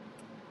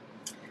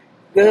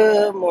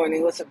Good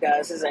morning. What's up,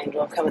 guys? This is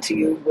Angel. I'm coming to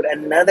you with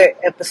another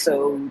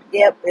episode.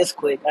 Yep, it's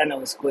quick. I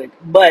know it's quick.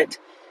 But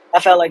I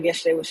felt like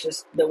yesterday was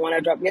just the one I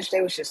dropped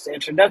yesterday was just the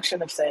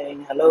introduction of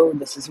saying, hello,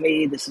 this is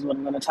me. This is what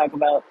I'm going to talk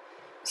about.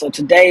 So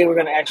today we're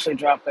going to actually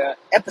drop an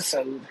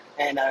episode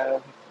and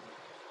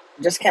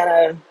just kind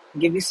of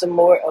give you some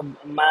more of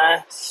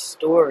my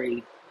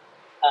story.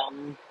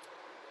 Um,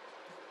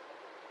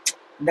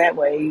 that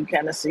way you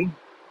kind of see.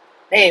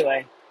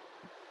 Anyway,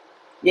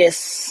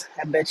 yes,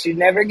 I bet you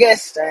never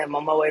guessed I am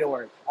on my way to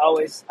work.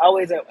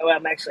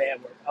 I'm actually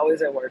at work.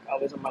 Always at work,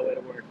 always on my way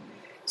to work.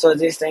 So as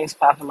these things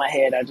pop in my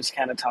head, I just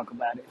kind of talk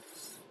about it.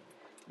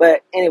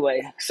 But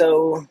anyway,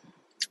 so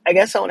I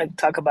guess I want to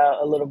talk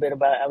about a little bit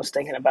about, I was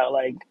thinking about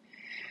like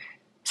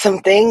some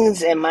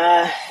things in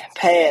my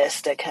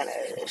past that kind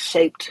of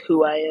shaped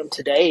who I am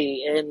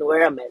today and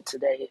where I'm at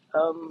today,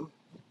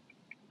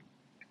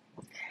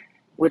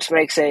 which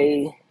makes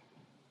a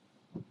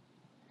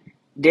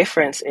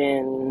difference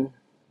in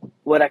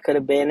what I could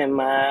have been and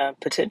my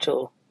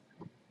potential.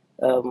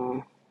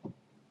 Um,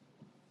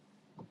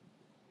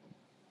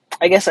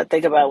 I guess I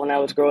think about when I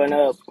was growing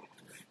up,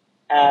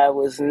 I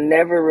was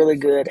never really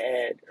good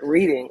at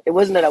reading. It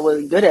wasn't that I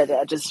wasn't good at it,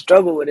 I just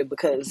struggled with it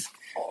because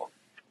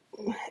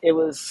it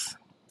was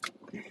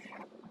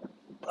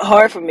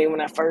hard for me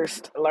when I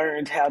first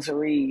learned how to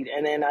read.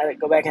 And then I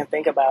go back and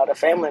think about a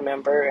family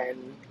member,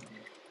 and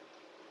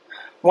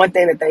one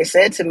thing that they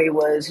said to me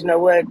was, you know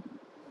what?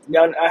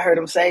 Y'all, I heard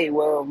them say,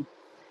 well,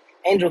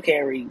 Angel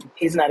can't read.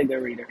 He's not a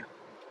good reader.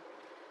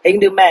 He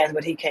can do math,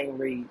 but he can't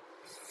read.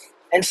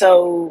 And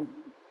so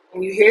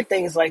when you hear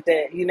things like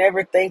that, you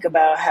never think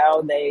about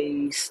how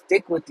they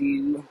stick with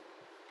you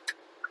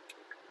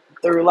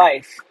through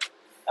life.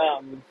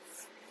 Um,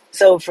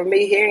 So for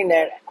me, hearing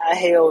that, I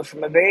held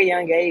from a very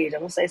young age,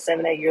 I'm gonna say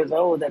 7, 8 years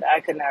old, that I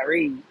could not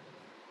read.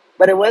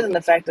 But it wasn't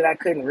the fact that I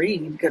couldn't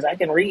read, because I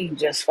can read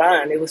just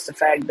fine. It was the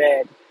fact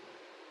that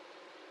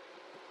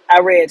I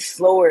read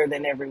slower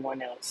than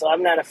everyone else. So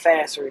I'm not a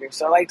fast reader.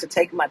 So I like to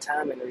take my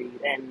time and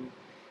read and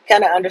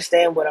kind of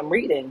understand what I'm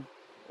reading.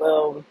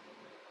 Well,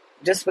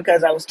 just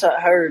because I was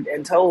heard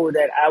and told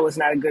that I was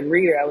not a good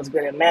reader, I was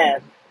good at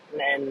math,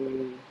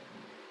 and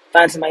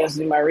find somebody else to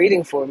do my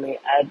reading for me.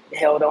 I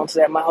held on to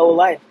that my whole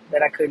life,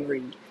 that I couldn't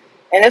read.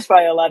 And there's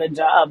probably a lot of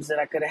jobs that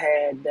I could have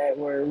had that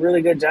were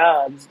really good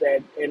jobs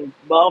that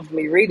involved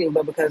me reading,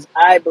 but because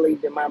I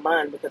believed in my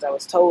mind, because I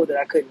was told that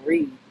I couldn't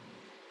read,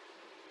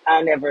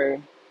 I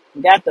never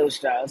got those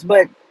jobs.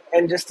 But,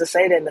 and just to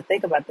say that and to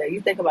think about that,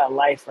 you think about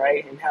life,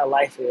 right? And how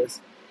life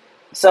is.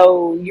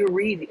 So you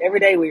read, every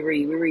day we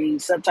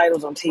read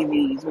subtitles on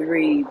TVs, we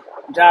read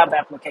job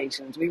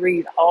applications, we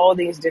read all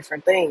these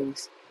different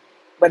things.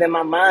 But in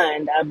my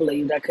mind, I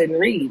believed I couldn't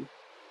read,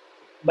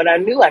 but I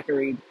knew I could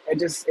read.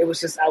 It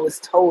was just, I was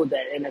told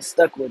that, and it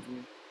stuck with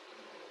me.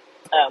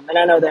 And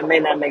I know that may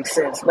not make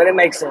sense, but it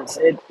makes sense.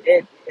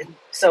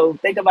 So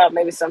think about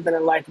maybe something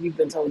in life you've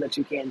been told that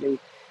you can't do,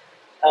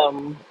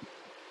 um,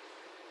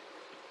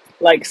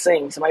 like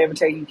sing. Somebody ever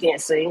tell you you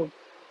can't sing,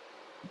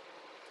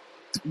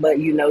 but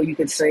you know you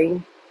could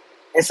sing,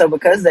 and so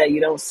because of that,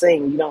 you don't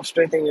sing. You don't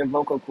strengthen your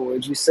vocal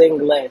cords. You sing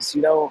less.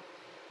 You don't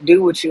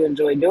do what you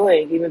enjoy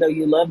doing, even though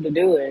you love to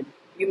do it.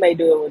 You may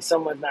do it when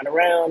someone's not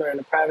around or in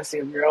the privacy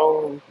of your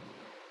own,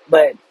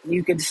 but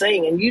you can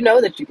sing and you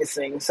know that you can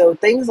sing. So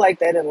things like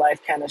that in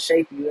life kind of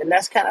shape you. And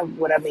that's kind of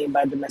what I mean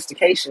by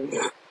domestication.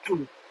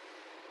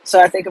 So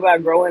I think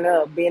about growing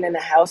up, being in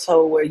a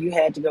household where you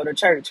had to go to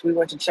church. We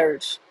went to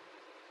church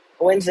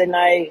Wednesday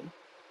night,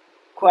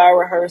 choir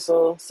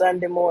rehearsal,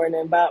 Sunday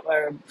morning,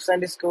 or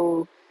Sunday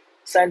school,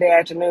 Sunday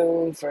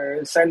afternoon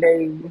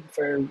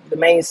for the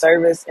main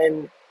service.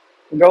 And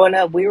growing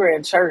up, we were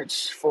in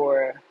church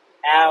for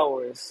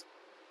hours.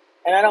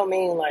 And I don't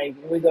mean like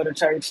we go to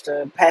church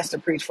to pastor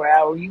preach for an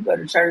hour. You go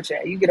to church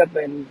you get up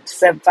at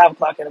 5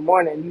 o'clock in the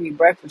morning. You eat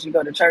breakfast. You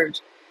go to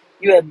church.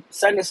 You have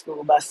Sunday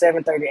school by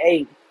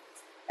 7:38.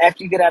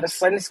 After you get out of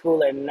Sunday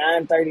school at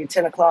 9:30,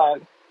 10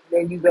 o'clock,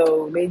 then you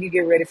go. Then you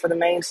get ready for the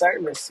main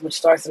service, which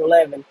starts at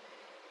 11.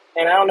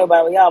 And I don't know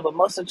about y'all, but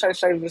most of the church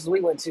services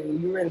we went to,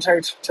 you were in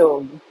church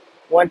till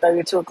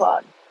 1:30, 2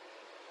 o'clock.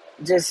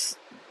 Just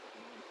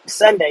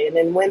Sunday, and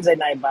then Wednesday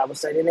night Bible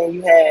study, and then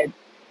you had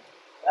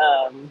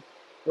um,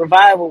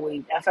 revival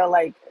week. I felt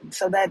like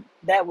so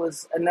that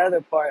was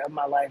another part of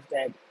my life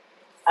that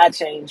I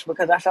changed,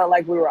 because I felt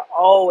like we were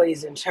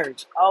always in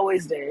church,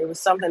 always there. It was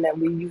something that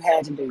you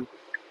had to do.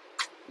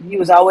 You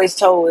was always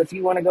told, if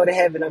you want to go to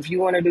heaven, if you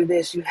want to do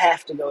this, you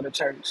have to go to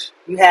church.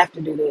 You have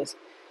to do this.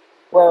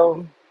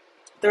 Well,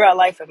 throughout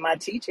life and my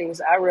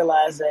teachings, I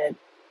realized that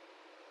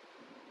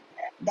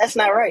that's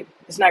not right.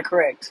 It's not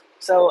correct.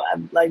 So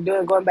I'm like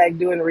going back,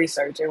 doing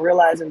research and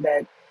realizing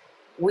that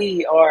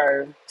we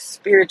are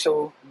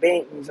spiritual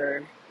beings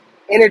or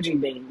energy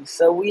beings.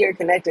 So we are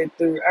connected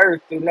through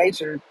earth, through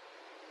nature,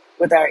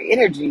 with our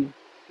energy.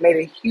 Made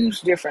a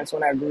huge difference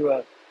when I grew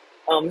up.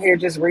 Here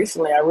just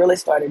recently, I really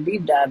started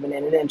deep diving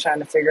in it and trying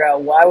to figure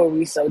out why were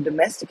we so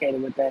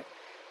domesticated with that.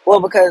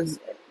 Well, because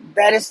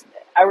that is,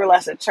 I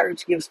realized that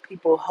church gives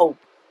people hope.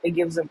 It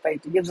gives them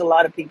faith. It gives a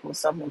lot of people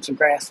something to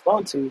grasp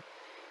onto,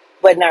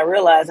 but not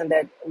realizing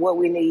that what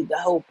we need, the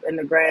hope and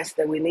the grasp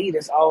that we need,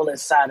 is all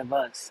inside of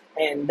us.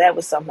 And that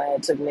was something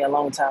that took me a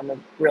long time to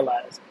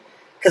realize.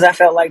 Because I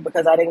felt like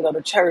because I didn't go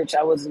to church,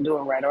 I wasn't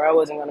doing right, or I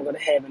wasn't going to go to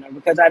heaven, or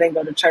because I didn't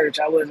go to church,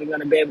 I wasn't going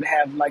to be able to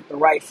have like the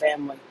right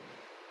family.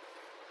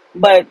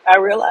 But I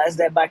realized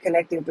that by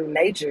connecting through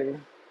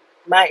nature,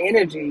 my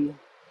energy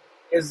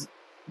is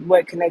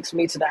what connects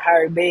me to the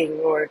higher being,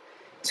 or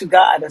to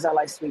God, as I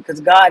like to speak, because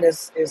God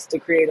is the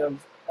creator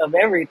of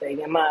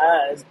everything in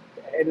my eyes,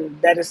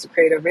 and that is the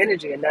creator of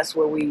energy, and that's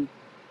where we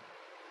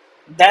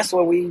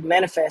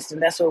manifest,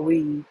 and that's where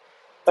we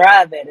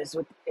thrive at,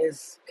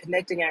 is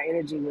connecting our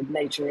energy with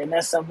nature. And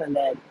that's something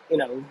that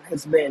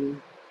has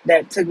been,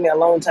 that took me a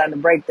long time to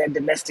break, that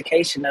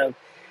domestication of,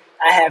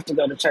 I have to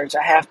go to church,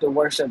 I have to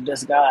worship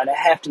this God, I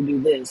have to do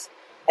this.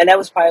 And that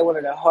was probably one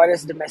of the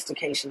hardest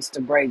domestications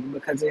to break,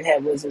 because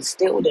was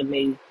instilled in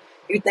me.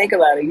 You think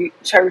about it,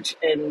 church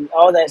and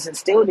all that's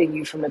instilled in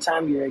you from the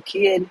time you're a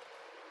kid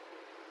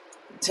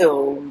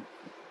till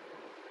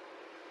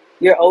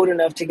you're old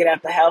enough to get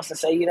out the house and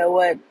say, you know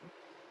what,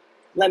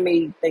 let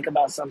me think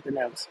about something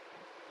else.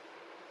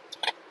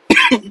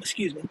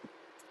 Excuse me.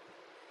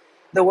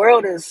 The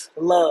world is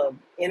love,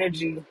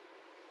 energy,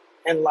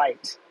 and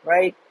light,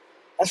 right?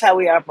 That's how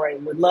we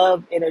operate, with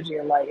love, energy,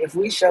 and light. If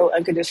we show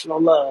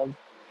unconditional love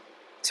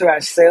to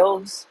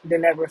ourselves,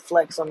 then that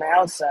reflects on the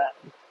outside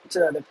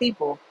to other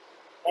people.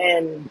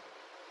 And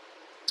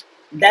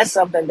that's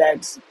something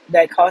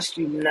that costs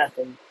you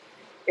nothing.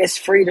 It's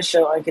free to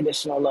show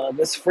unconditional love.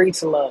 It's free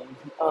to love.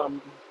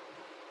 Um,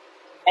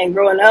 and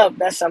growing up,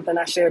 that's something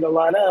I shared a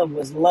lot of,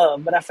 was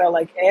love. But I felt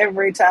like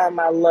every time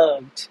I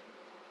loved,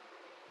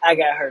 I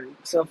got hurt.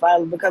 So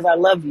because I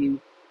love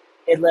you,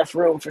 it left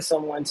room for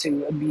someone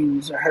to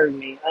abuse or hurt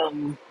me.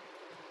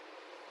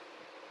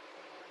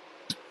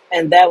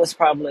 And that was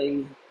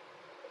probably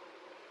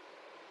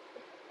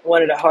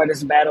one of the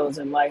hardest battles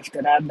in life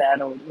that I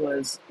battled,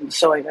 was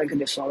showing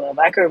unconditional love.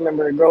 I can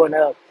remember growing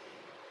up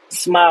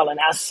smiling.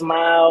 I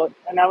smiled,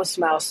 and I would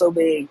smile so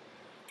big,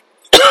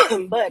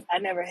 but I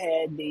never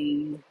had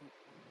the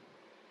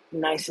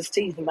nicest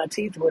teeth. My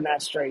teeth were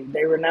not straight.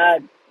 They were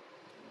not.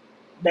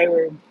 They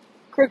were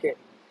crooked.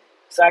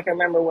 So I can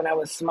remember when I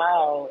would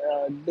smile,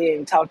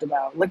 being talked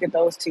about. Look at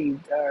those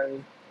teeth, or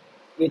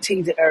your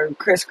teeth are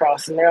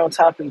crisscrossed and they're on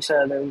top of each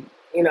other.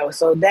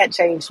 So that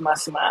changed my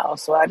smile.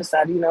 So I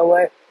decided, you know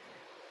what?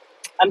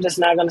 I'm just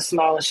not going to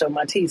smile and show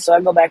my teeth. So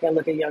I go back and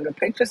look at younger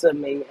pictures of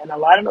me, and a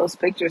lot of those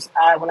pictures,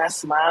 when I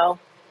smile,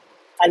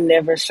 I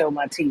never show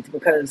my teeth,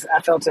 because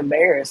I felt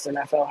embarrassed and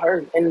I felt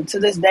hurt. And to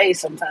this day,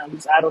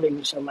 sometimes I don't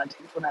even show my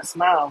teeth when I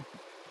smile.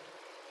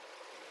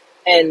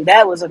 And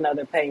that was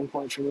another pain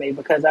point for me,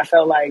 because I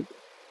felt like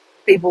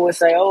people would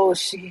say, "Oh,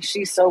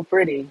 she's so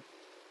pretty,"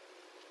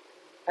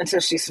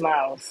 until she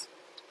smiles.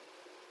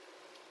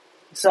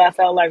 So I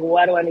felt like,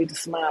 why do I need to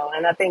smile?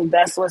 And I think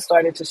that's what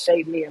started to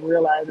shape me, and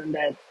realizing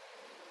that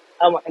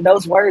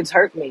those words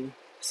hurt me.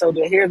 So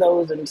to hear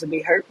those and to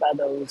be hurt by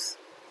those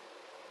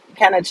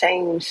kind of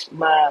changed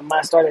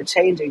my started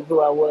changing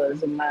who I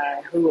was, and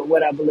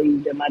what I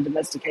believed, in my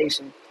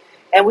domestication.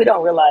 And we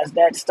don't realize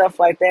that stuff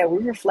like that,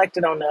 we reflect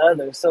it on the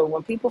others. So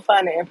when people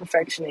find an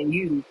imperfection in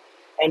you,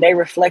 and they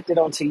reflect it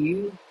onto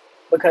you,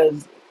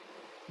 because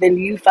then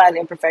you find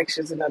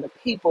imperfections in other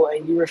people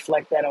and you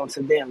reflect that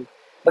onto them,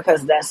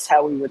 because that's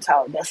how we were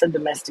taught. That's a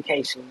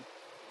domestication.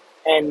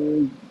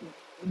 And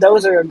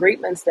those are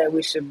agreements that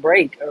we should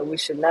break, or we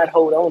should not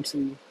hold on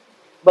to,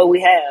 but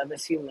we have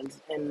as humans,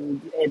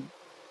 and it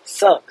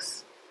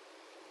sucks.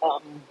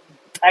 um,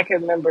 I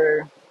can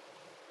remember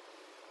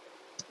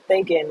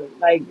thinking,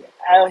 like,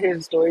 I heard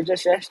a story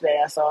just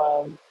yesterday. I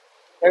saw,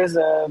 there was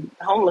a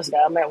homeless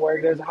guy. I'm at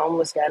work. There's a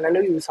homeless guy, and I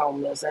knew he was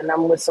homeless. And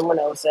I'm with someone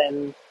else,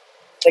 and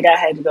the guy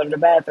had to go to the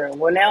bathroom.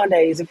 Well,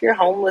 nowadays, if you're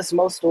homeless,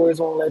 most stores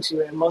won't let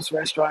you in. Most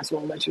restaurants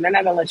won't let you. They're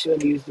not gonna let you in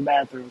to use the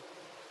bathroom.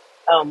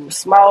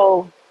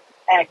 Small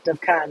act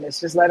of kindness.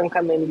 Just let them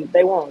come in.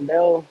 They won't. They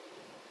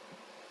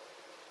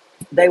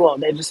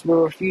won't. They just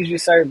will refuse your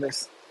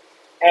service.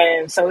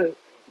 And so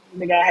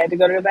the guy had to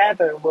go to the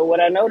bathroom. But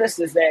what I noticed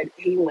is that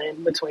he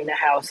went between a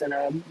house and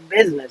a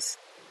business.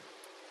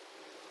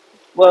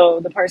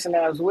 Well, the person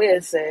that I was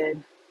with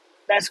said,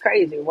 "That's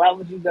crazy. Why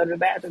would you go to the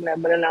bathroom there?"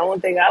 But then the only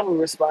thing I would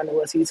respond to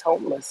was, "He's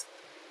homeless."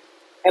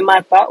 And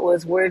my thought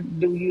was, where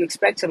do you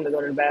expect him to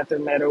go to the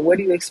bathroom at? Or what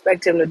do you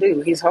expect him to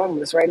do? He's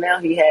homeless. Right now,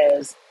 he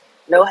has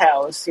no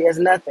house. He has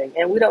nothing.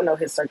 And we don't know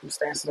his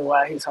circumstances of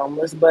why he's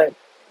homeless. But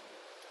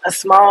a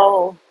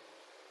small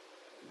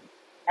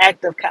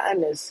act of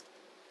kindness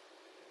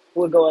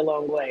will go a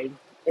long way.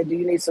 And do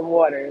you need some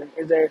water?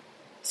 Is there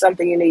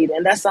something you need?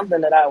 And that's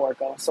something that I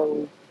work on.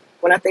 So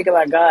when I think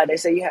about God, they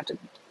say you have to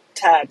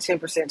tithe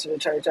 10% to the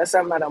church. That's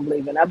something I don't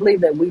believe in. I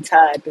believe that we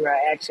tithe through our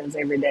actions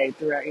every day,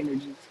 through our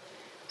energies.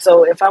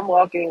 So if I'm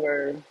walking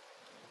or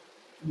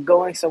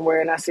going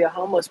somewhere and I see a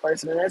homeless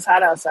person and it's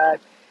hot outside,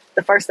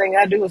 the first thing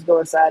I do is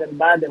go inside and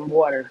buy them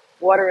water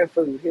and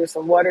food. Here's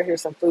some water,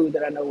 here's some food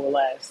that I know will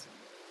last.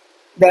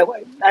 That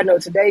way, I know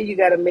today you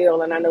got a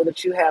meal, and I know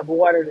that you have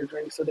water to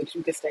drink so that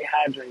you can stay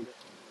hydrated.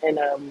 And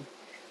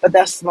but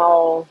that's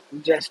small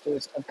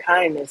gestures of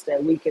kindness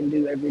that we can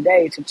do every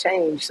day to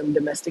change some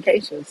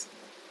domestications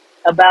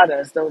about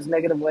us, those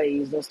negative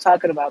ways, those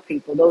talking about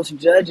people, those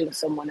judging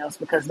someone else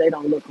because they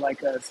don't look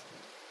like us.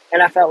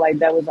 And I felt like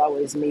that was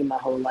always me my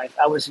whole life.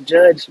 I was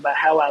judged by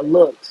how I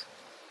looked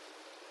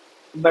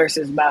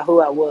versus by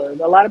who I was.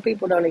 A lot of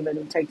people don't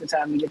even take the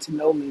time to get to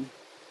know me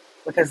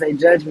because they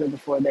judge me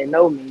before they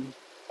know me.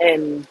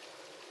 And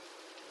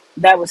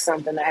that was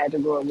something I had to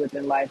grow up with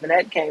in life. And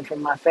that came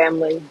from my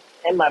family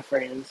and my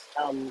friends.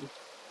 And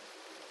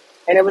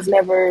it was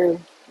never,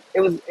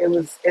 it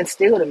was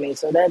instilled in me.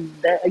 So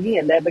that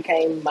again, that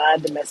became my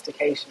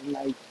domestication.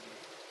 Like,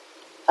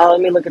 oh,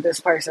 let me look at this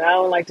person. I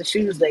don't like the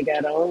shoes they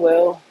got on.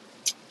 Well,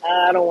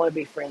 I don't want to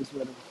be friends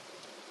with them.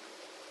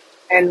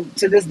 And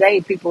to this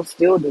day, people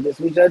still do this.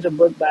 We judge a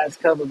book by its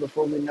cover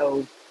before we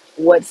know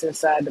what's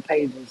inside the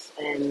pages,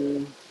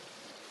 and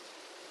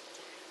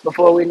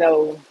before we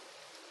know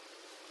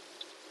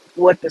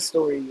what the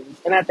story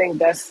is. And I think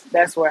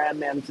that's where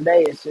I'm at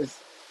today. It's just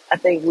I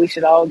think we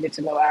should all get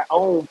to know our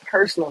own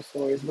personal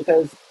stories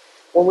because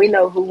when we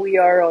know who we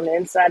are on the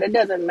inside, it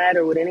doesn't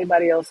matter what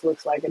anybody else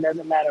looks like. It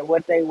doesn't matter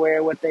what they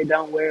wear, what they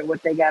don't wear,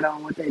 what they got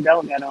on, what they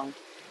don't got on,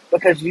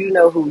 because you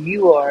know who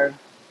you are,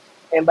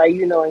 and by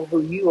you knowing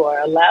who you are,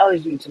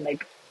 allows you to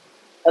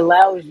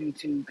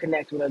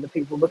connect with other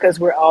people because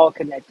we're all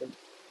connected.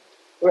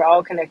 We're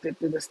all connected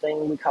through this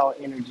thing we call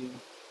energy.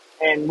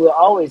 And we'll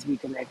always be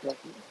connected.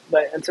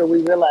 But until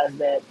we realize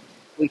that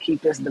we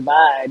keep this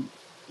divide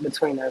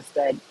between us,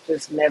 that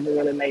just never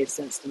really made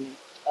sense to me.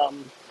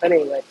 But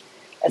anyway,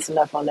 that's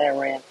enough on that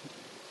rant.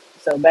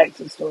 So back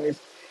to the stories.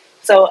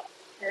 So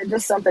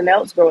just something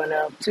else growing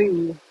up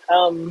too.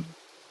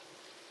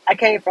 I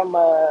came from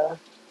a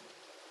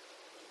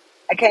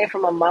I came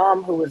from a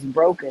mom who was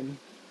broken.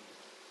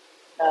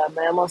 I'm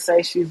gonna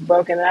say she's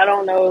broken. I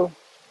don't know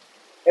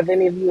if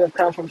any of you have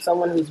come from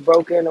someone who's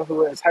broken or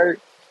who is hurt.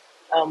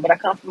 But I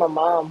come from a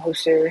mom who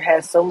sure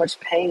has so much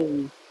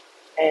pain,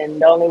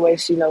 and the only way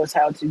she knows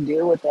how to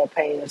deal with that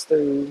pain is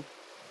through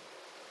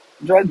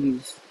drug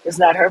use. It's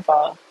not her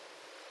fault,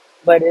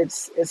 but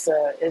it's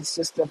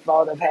just the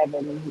thought of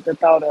having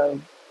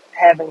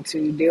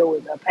to deal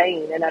with a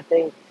pain, and I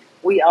think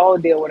we all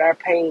deal with our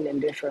pain in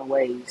different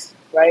ways,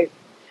 right?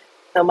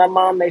 So my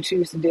mom may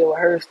choose to deal with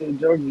hers through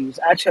drug use.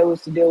 I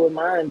chose to deal with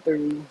mine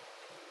through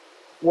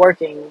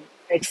working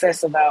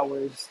excessive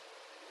hours,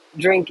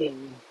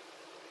 drinking,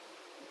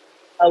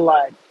 a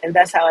lot. And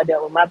that's how I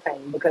dealt with my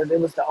pain because it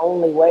was the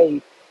only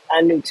way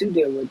I knew to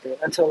deal with it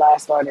until I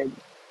started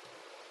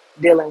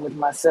dealing with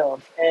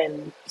myself.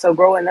 And so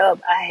growing up,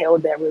 I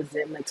held that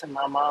resentment to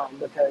my mom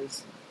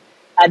because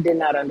I did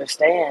not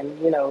understand,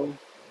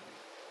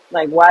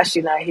 like why is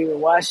she not here?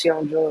 Why is she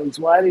on drugs?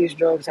 Why do these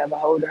drugs have a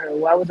hold of her?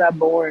 Why was I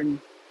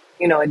born,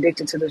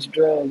 addicted to this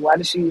drug? Why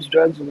does she use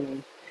drugs with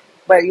me?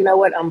 But you know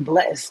what? I'm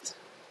blessed.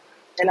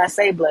 And I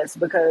say blessed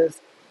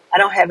because I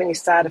don't have any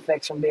side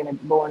effects from being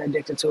born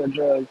addicted to a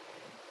drug.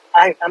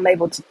 I'm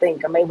able to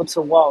think. I'm able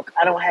to walk.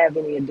 I don't have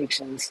any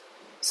addictions.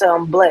 So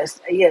I'm blessed.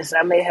 Yes,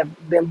 I may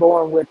have been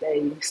born with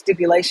a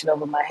stipulation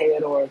over my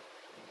head or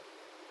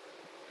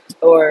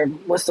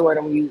what's the word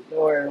I'm using,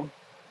 or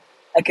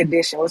a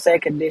condition. We'll say a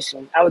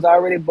condition. I was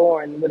already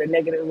born with a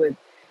negative, with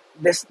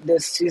this,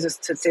 she's a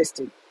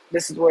statistic.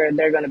 This is where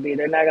they're going to be.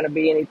 They're not going to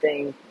be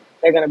anything.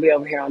 They're going to be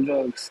over here on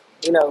drugs,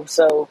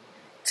 so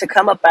to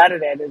come up out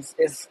of that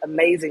is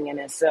amazing in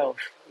itself.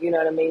 You know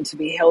what I mean? To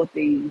be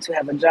healthy, to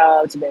have a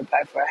job, to be able to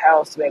pay for a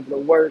house, to be able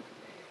to work,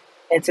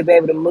 and to be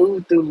able to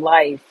move through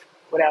life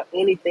without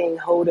anything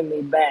holding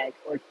me back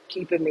or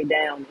keeping me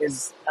down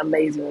is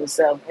amazing in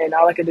itself. And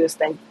all I can do is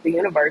thank the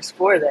universe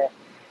for that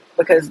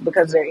because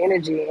of their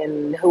energy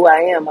and who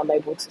I am, I'm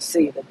able to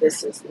see that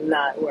this is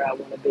not where I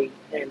want to be.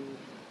 And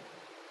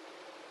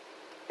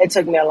it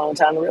took me a long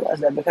time to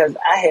realize that because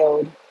I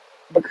held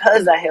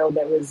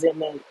that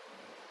resentment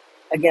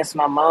against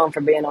my mom for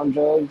being on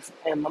drugs,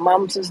 and my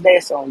mom to this day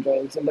is still on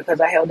drugs, and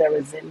because I held that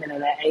resentment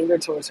and that anger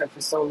towards her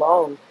for so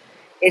long,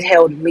 it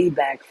held me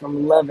back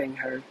from loving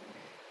her.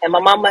 And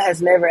my mama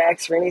has never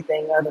asked for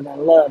anything other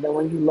than love. And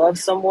when you love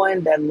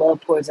someone, that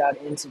love pours out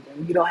into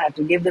them. You don't have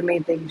to give them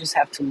anything, you just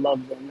have to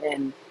love them.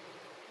 And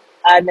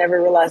I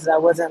never realized that I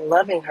wasn't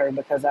loving her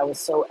because I was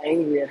so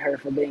angry at her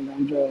for being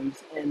on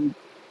drugs. And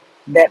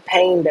that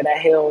pain that I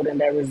held and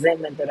that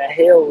resentment that I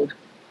held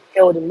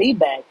me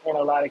back in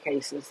a lot of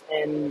cases.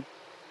 And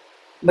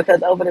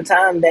because over the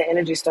time that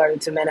energy started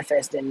to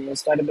manifest in me, I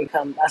started to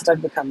become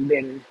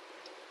bitter.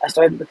 I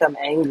started to become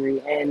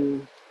angry,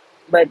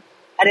 but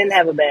I didn't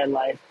have a bad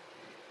life.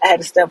 I had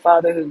a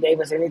stepfather who gave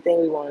us anything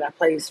we wanted. I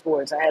played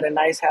sports. I had a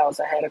nice house.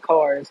 I had a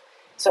cars.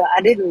 So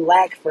I didn't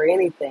lack for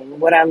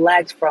anything. What I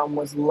lacked from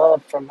was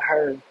love from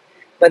her.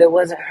 But it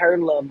wasn't her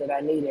love that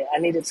I needed. I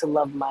needed to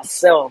love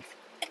myself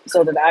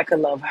so that I could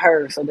love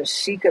her, so that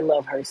she could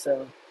love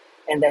herself,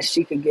 and that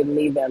she could give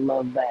me that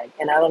love back.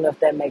 And I don't know if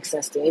that makes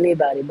sense to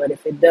anybody, but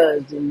if it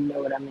does, then you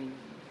know what I mean.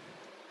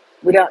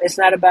 We don't. It's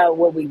not about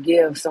what we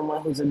give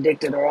someone who's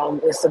addicted or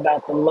on. It's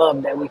about the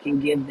love that we can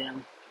give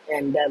them,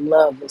 and that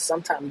love is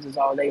sometimes is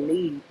all they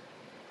need.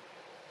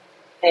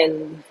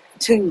 And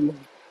two,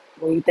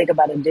 when you think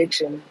about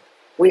addiction,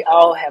 we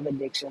all have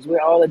addictions.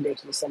 We're all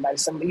addicted to somebody.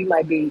 Some you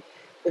might be,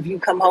 if you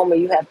come home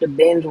and you have to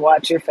binge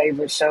watch your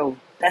favorite show,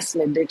 that's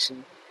an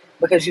addiction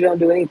because you don't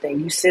do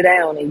anything. You sit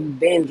down and you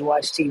binge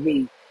watch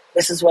TV.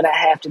 This is what I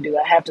have to do.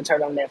 I have to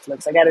turn on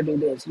Netflix. I got to do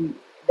this.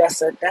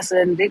 That's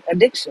an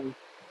addiction.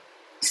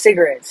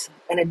 Cigarettes,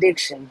 an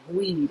addiction.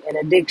 Weed, an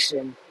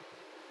addiction.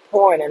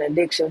 Porn, an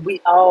addiction.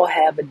 We all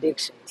have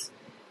addictions,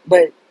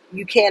 but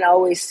you can't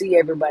always see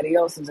everybody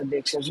else's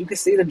addictions. You can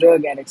see the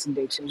drug addicts'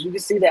 addictions. You can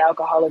see the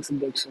alcoholics'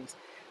 addictions,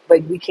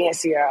 but we can't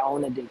see our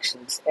own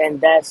addictions. And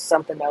that's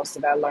something else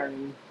that I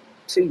learned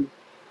too.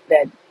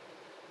 That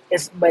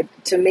but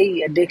to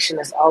me, addiction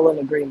is all in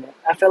agreement.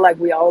 I feel like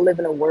we all live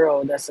in a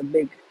world that's a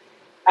big.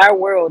 Our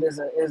world is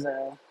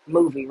a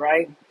movie,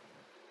 right?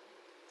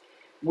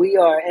 We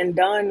are, and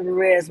Don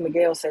Ruiz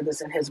Miguel said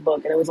this in his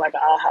book, and it was like an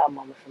aha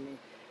moment for me.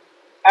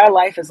 Our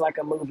life is like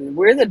a movie.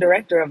 We're the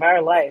director of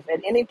our life.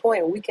 At any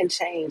point, we can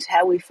change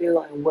how we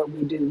feel and what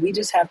we do. We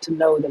just have to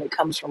know that it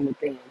comes from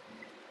within.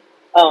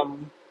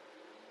 Um,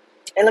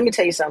 and let me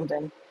tell you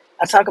something.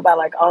 I talk about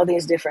like all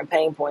these different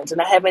pain points,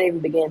 and I haven't even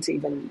begun to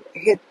even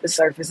hit the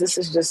surface. This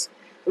is just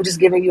I'm just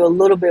giving you a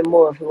little bit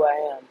more of who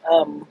I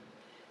am.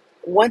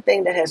 One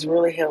thing that has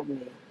really helped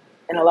me,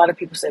 and a lot of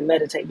people say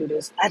meditate, do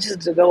this. I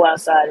just to go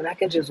outside and I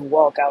can just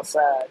walk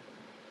outside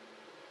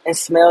and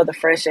smell the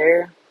fresh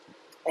air,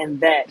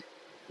 and that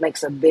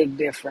makes a big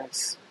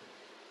difference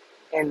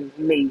in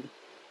me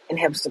and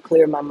helps to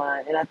clear my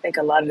mind. And I think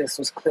a lot of this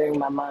was clearing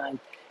my mind.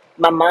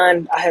 My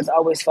mind has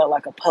always felt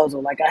like a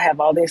puzzle. Like I have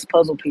all these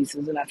puzzle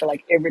pieces, and I feel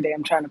like every day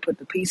I'm trying to put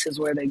the pieces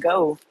where they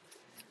go.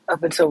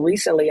 Up until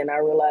recently, and I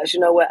realized, you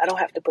know what? I don't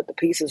have to put the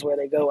pieces where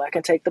they go. I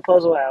can take the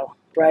puzzle out,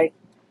 right?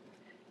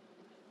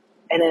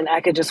 And then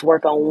I could just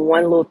work on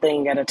one little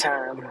thing at a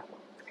time.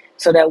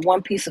 So that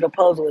one piece of the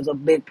puzzle is a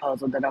big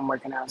puzzle that I'm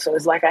working out. So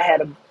it's like I had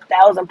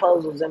 1,000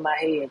 puzzles in my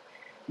head,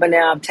 but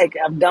now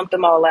I've dumped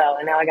them all out,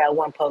 and now I got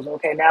one puzzle.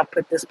 Okay, now I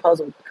put this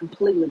puzzle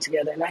completely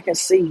together, and I can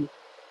see,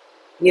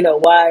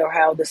 why or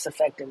how this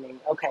affected me.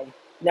 Okay,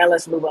 now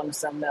let's move on to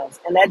something else.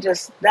 And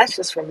that's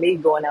just for me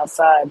going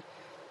outside,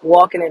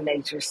 walking in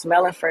nature,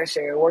 smelling fresh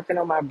air, working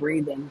on my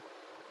breathing,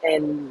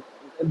 and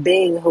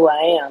being who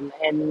I am.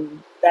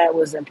 And that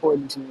was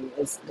important to me.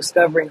 It's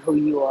discovering who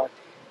you are.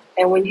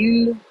 And when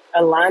you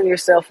align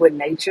yourself with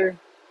nature,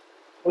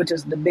 which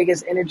is the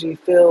biggest energy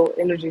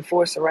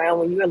force around,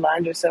 when you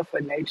align yourself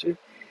with nature,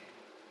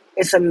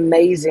 it's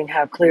amazing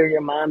how clear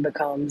your mind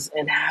becomes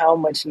and how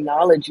much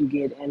knowledge you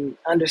get and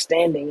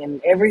understanding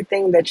and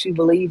everything that you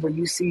believe or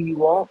you see you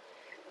want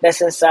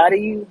that's inside of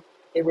you,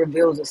 it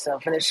reveals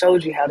itself and it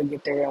shows you how to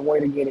get there and where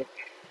to get it.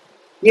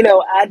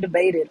 I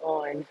debated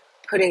on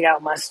putting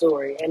out my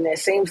story, and it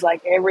seems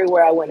like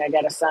everywhere I went, I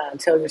got a sign: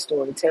 tell your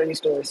story, tell your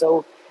story.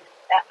 So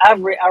I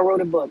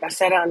wrote a book. I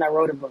sat down and I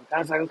wrote a book. I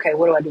was like, okay,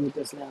 what do I do with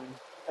this now?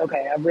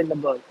 Okay, I've written a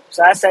book.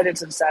 So I set it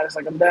to the side. I was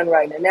like, I'm done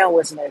writing it. Now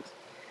what's next?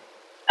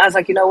 I was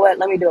like, you know what?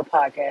 Let me do a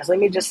podcast. Let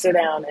me just sit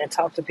down and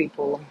talk to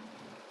people.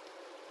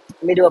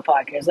 Let me do a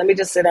podcast. Let me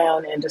just sit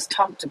down and just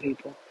talk to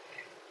people.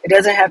 It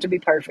doesn't have to be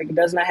perfect. It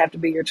does not have to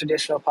be your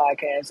traditional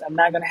podcast. I'm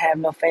not going to have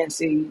no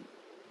fancy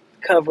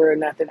cover or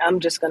nothing. I'm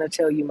just going to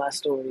tell you my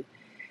story.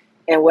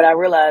 And what I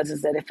realize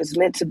is that if it's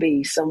meant to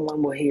be,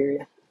 someone will hear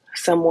it.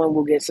 Someone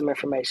will get some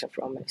information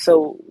from it.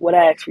 So what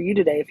I ask for you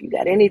today, if you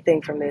got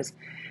anything from this,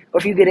 or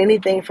if you get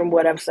anything from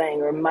what I'm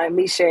saying, or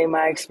me sharing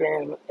my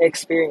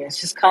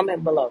experience, just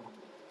comment below.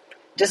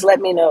 Just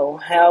let me know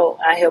how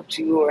I helped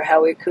you or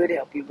how it could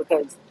help you,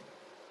 because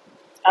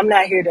I'm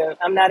not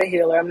a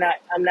healer.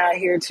 I'm not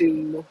here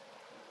to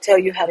tell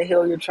you how to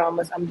heal your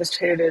traumas. I'm just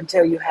here to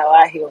tell you how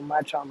I healed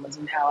my traumas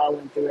and how I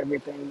went through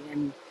everything.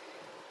 And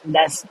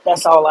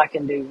that's all I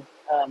can do.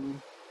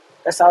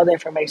 That's all the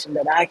information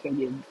that I can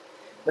give,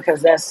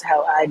 because that's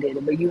how I did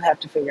it. But you have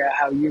to figure out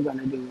how you're going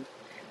to do it.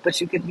 But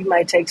you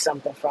might take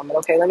something from it.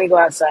 Okay, let me go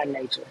outside in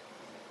nature.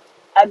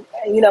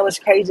 What's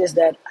crazy is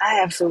that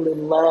I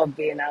absolutely love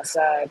being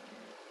outside.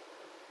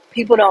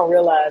 People don't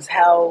realize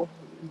how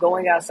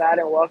going outside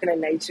and walking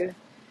in nature,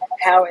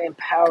 how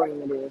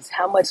empowering it is,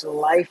 how much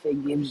life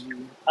it gives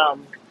you.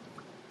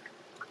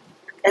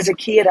 As a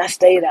kid, I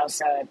stayed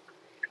outside,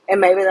 and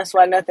maybe that's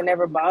why nothing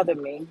ever bothered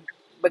me,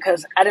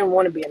 because I didn't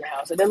want to be in the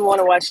house. I didn't want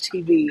to watch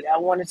TV. I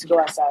wanted to go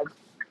outside.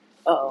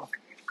 Uh-oh.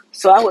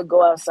 So I would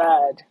go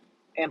outside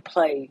and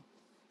play.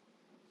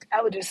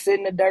 I would just sit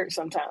in the dirt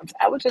sometimes.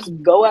 I would just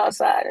go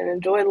outside and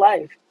enjoy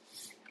life.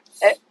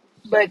 Eh,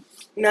 But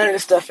none of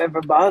this stuff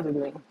ever bothered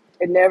me.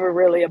 It never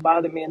really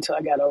bothered me until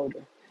I got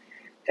older.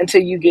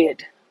 Until you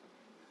get,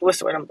 what's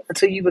the word?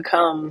 Until you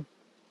become,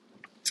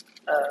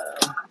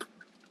 uh,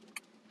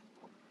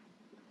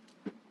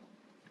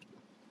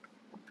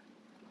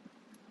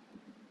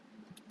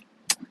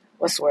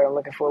 what's the word I'm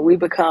looking for? We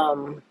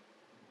become,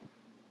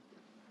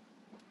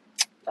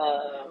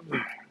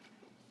 um,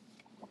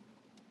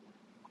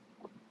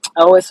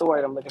 Oh, it's the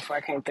word I'm looking for.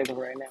 I can't think of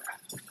it right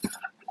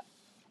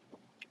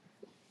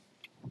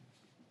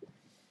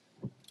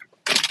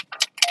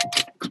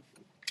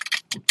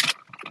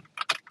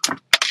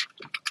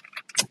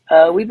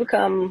now. We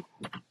become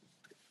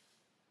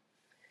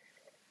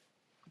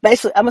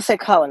basically. I'm gonna say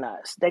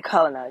colonized. They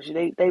colonize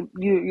you.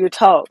 You're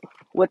taught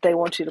what they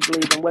want you to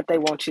believe and what they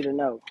want you to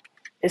know.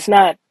 It's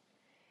not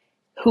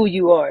who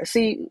you are.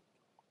 See,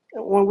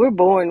 when we're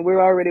born,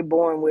 we're already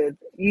born with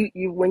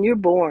you. When you're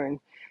born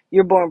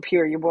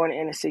pure. You're born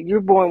innocent.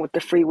 You're born with the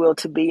free will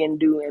to be and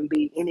do and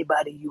be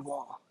anybody you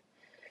want.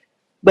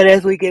 But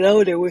as we get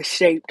older, we're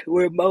shaped.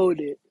 We're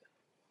molded.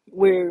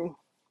 We're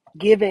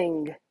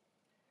giving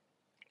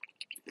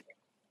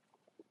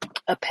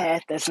a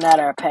path that's not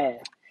our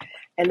path.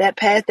 And that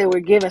path that we're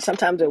given,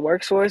 sometimes it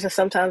works for us and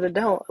sometimes it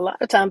don't. A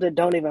lot of times it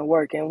don't even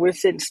work. And we're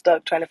sitting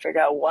stuck trying to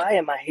figure out, why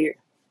am I here?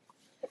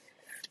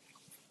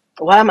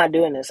 Why am I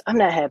doing this? I'm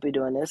not happy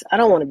doing this. I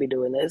don't want to be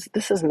doing this.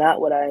 This is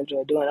not what I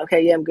enjoy doing.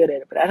 Okay, yeah, I'm good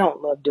at it, but I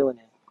don't love doing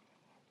it.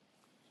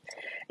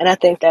 And I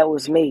think that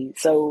was me.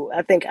 So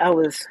I think I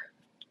was,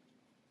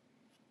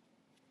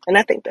 and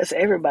I think that's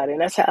everybody.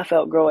 And that's how I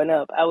felt growing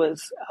up. I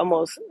was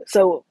almost,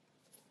 so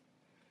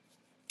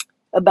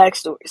a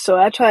backstory. So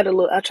I tried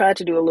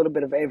to do a little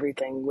bit of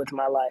everything with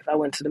my life. I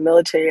went to the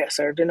military. I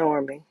served in the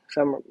Army.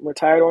 So I'm a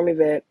retired Army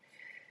vet.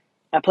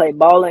 I played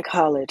ball in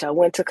college. I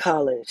went to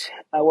college.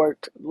 I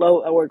worked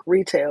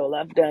retail.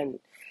 I've done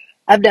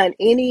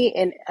any,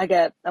 and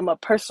I'm a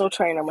personal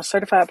trainer. I'm a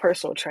certified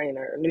personal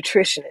trainer,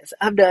 nutritionist.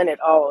 I've done it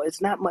all. It's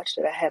not much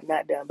that I have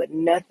not done, but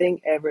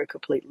nothing ever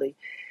completely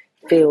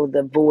filled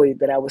the void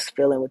that I was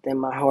feeling within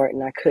my heart,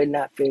 and I could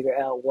not figure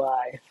out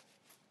why.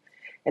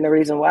 And the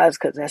reason why is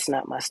because that's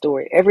not my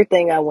story.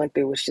 Everything I went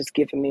through was just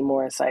giving me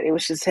more insight. It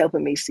was just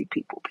helping me see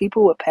people.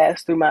 People would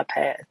pass through my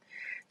path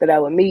that I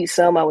would meet.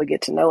 Some I would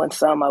get to know, and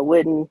some I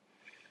wouldn't.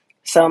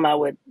 Some I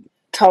would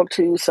talk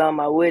to, some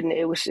I wouldn't.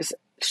 It was just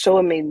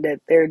showing me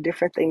that there are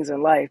different things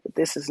in life, but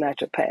this is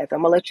not your path.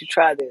 I'm gonna let you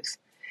try this.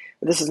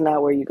 But this is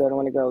not where you're going to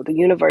want to go. The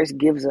universe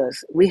gives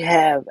us, we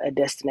have a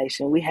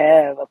destination. We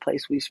have a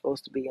place we're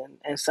supposed to be in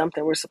and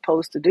something we're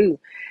supposed to do.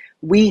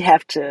 We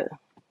have to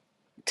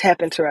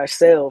tap into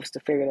ourselves to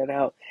figure that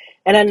out.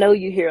 And I know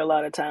you hear a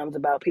lot of times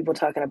about people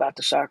talking about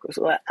the chakras.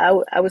 Well,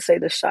 I would say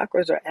the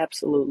chakras are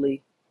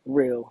absolutely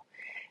real.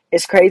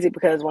 It's crazy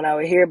because when I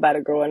would hear about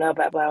it growing up,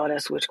 I'd be like, oh,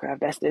 that's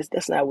witchcraft. That's this.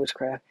 That's not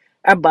witchcraft.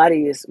 Our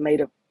body is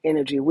made of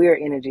energy. We're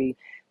energy.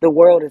 The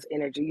world is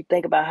energy. You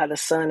think about how the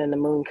sun and the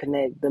moon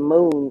connect. The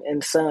moon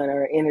and sun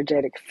are an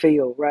energetic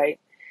field, right?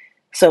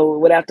 So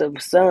without the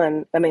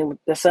sun, I mean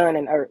the sun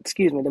and earth,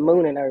 excuse me, the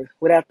moon and earth.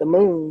 Without the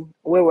moon,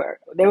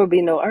 there would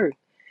be no earth.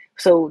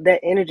 So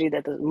that energy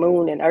that the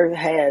moon and earth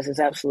has is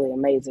absolutely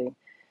amazing.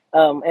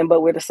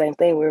 But we're the same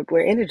thing.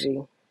 We're energy.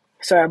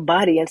 So our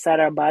body,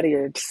 inside our body,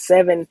 are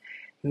seven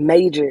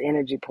major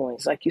energy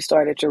points. Like you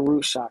start at your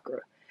root chakra.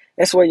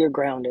 That's where you're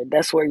grounded.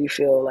 That's where you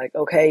feel like,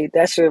 okay,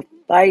 that's your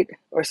fight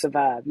or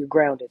survive. You're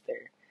grounded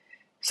there.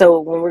 So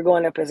when we're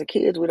growing up as a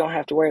kids, we don't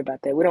have to worry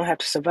about that. We don't have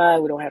to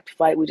survive. We don't have to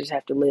fight. We just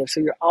have to live. So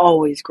you're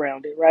always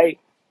grounded, right?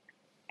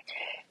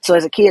 So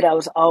as a kid, I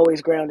was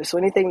always grounded. So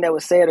anything that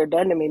was said or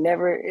done to me,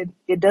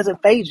 it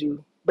doesn't phase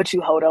you, but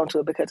you hold on to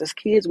it because as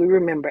kids, we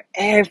remember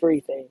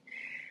everything.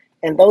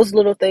 And those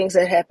little things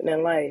that happen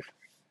in life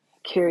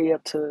carry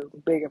up to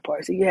bigger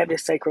parts. So you have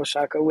this sacral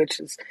chakra, which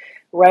is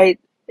right.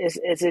 It's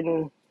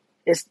in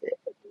it's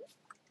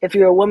If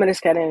you're a woman,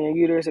 it's kind of in your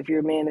uterus. If you're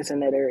a man, it's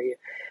in that area.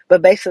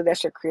 But basically,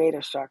 that's your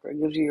creative chakra.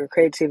 It gives you your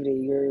creativity,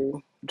 your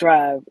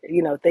drive,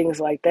 things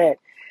like that.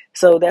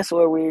 So that's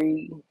where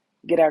we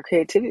get our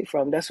creativity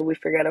from. That's where we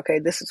figure out, okay,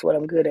 this is what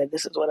I'm good at.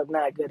 This is what I'm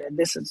not good at.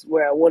 This is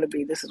where I want to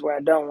be. This is where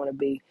I don't want to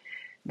be.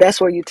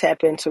 That's where you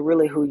tap into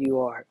really who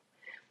you are.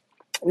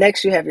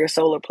 Next, you have your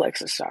solar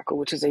plexus chakra,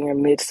 which is in your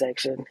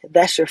midsection.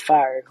 That's your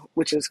fire,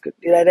 which is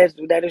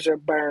that is your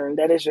burn.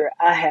 That is your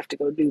I have to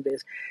go do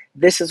this.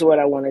 This is what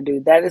I want to do.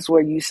 That is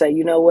where you say,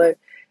 you know what?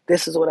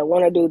 This is what I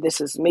want to do.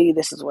 This is me.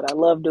 This is what I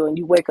love doing.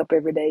 You wake up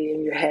every day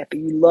and you're happy.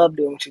 You love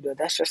doing what you do.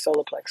 That's your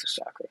solar plexus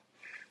chakra.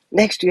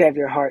 Next, you have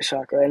your heart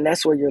chakra, and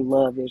that's where your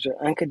love is, your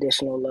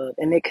unconditional love,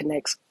 and it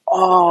connects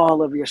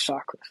all of your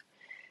chakras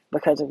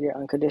because of your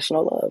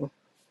unconditional love.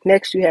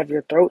 Next, you have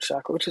your throat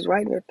chakra, which is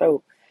right in your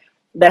throat.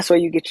 That's where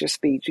you get your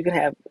speech.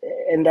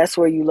 And that's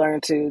where you learn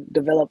to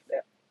develop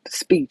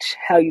speech,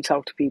 how you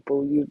talk to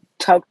people. You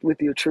talk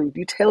with your truth.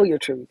 You tell your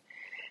truth.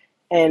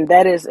 And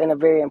that is in a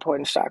very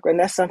important chakra. And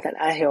that's something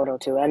I held on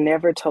to. I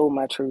never told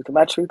my truth.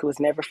 My truth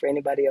was never for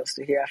anybody else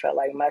to hear. I felt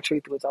like my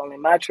truth was only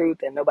my truth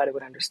and nobody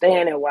would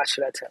understand. And why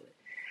should I tell it?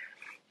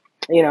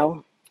 You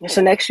know?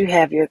 So next you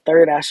have your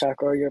third eye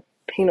chakra or your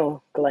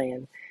pineal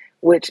gland,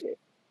 which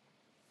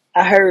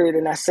I heard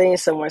and I seen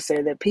someone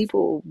say that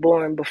people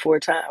born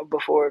before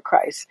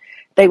Christ,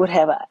 they would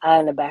have an eye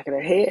in the back of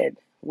their head,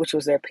 which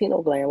was their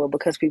pineal gland. Well,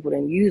 because people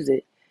didn't use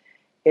it,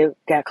 it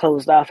got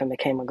closed off and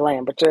became a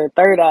gland. But your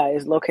third eye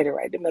is located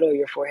right in the middle of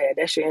your forehead.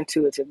 That's your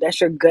intuitive. That's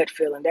your gut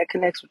feeling. That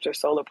connects with your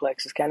solar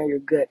plexus, kind of your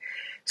gut.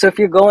 So if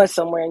you're going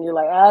somewhere and you're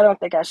like, I don't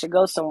think I should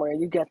go somewhere,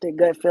 and you got that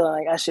gut feeling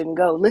like I shouldn't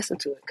go, listen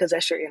to it, because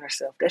that's your inner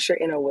self. That's your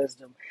inner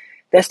wisdom.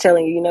 That's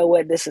telling you, you know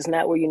what, this is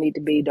not where you need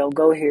to be. Don't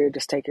go here.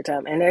 Just take your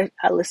time. And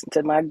I listen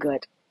to my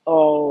gut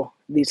all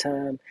the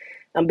time.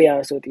 I'm be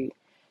honest with you.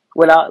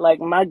 Without, like,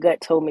 my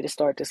gut told me to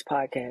start this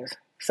podcast.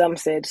 Some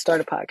said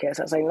start a podcast.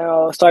 I was like,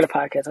 no, start a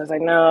podcast. I was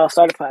like, no,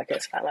 start a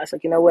podcast. Finally, I was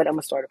like, you know what? I'm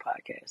gonna start a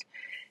podcast.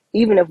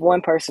 Even if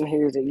one person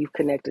hears it, you've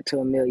connected to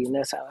a million.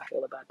 That's how I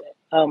feel about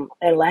that.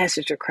 And last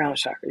is your crown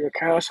chakra. Your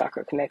crown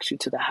chakra connects you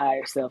to the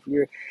higher self.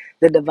 You're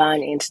the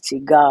divine entity,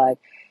 God.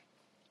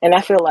 And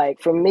I feel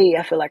like, for me,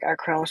 I feel like our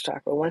crown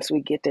chakra, once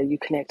we get there, you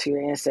connect to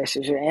your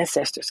ancestors. Your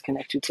ancestors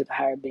connect you to the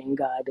higher being,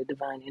 God, the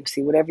divine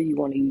entity, whatever you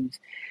want to use.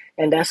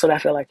 And that's what I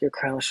feel like your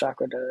crown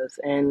chakra does.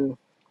 And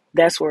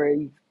that's where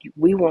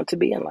we want to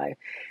be in life.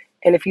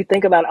 And if you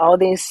think about all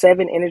these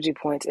 7 energy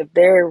points, if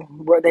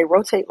they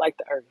rotate like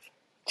the earth,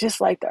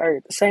 just like the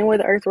earth, the same way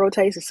the earth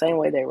rotates, the same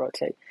way they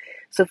rotate.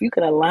 So if you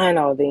can align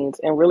all these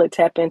and really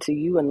tap into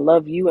you and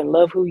love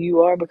who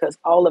you are, because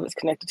all of it's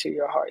connected to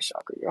your heart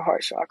chakra. Your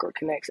heart chakra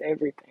connects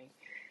everything.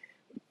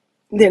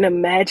 Then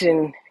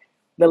imagine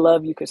the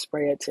love you could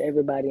spread to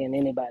everybody and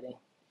anybody.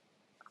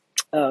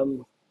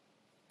 Um,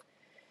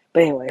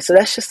 but anyway, so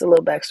that's just a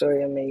little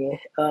backstory of me,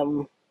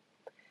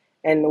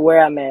 and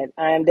where I'm at.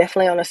 I am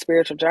definitely on a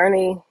spiritual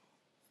journey.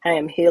 I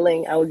am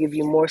healing. I will give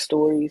you more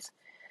stories.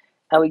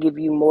 I will give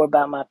you more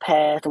about my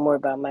path, more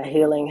about my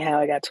healing, how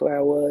I got to where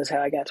I was,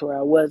 how I got to where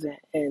I wasn't,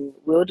 and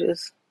we'll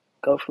just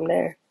go from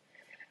there.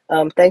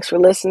 Thanks for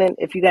listening.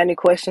 If you got any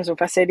questions, or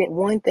if I said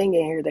one thing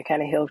in here that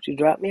kind of helped you,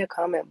 drop me a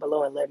comment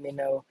below and let me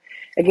know.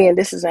 Again,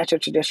 this is not your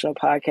traditional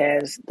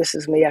podcast. This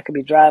is me. I could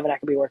be driving. I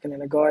could be working in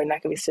the garden. I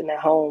could be sitting at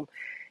home.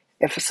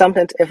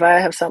 If I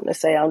have something to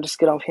say, I'll just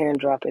get off here and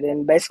drop it.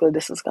 And basically,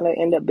 this is going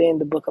to end up being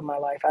the book of my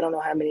life. I don't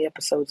know how many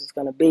episodes it's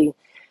going to be,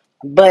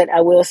 but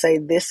I will say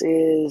this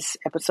is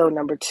episode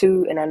number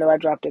 2, and I know I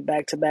dropped it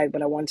back to back,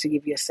 but I wanted to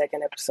give you a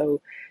second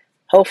episode.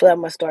 Hopefully, I'm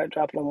going to start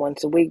dropping them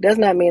once a week. Does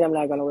not mean I'm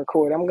not going to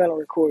record. I'm going to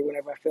record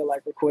whenever I feel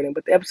like recording,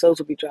 but the episodes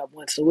will be dropped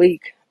once a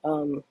week.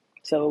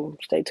 So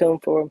stay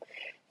tuned for them.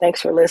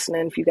 Thanks for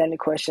listening. If you got any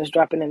questions,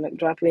 drop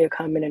me a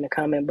comment in the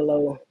comment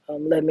below.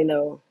 Let me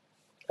know.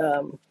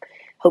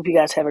 Hope you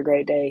guys have a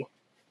great day.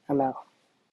 I'm out.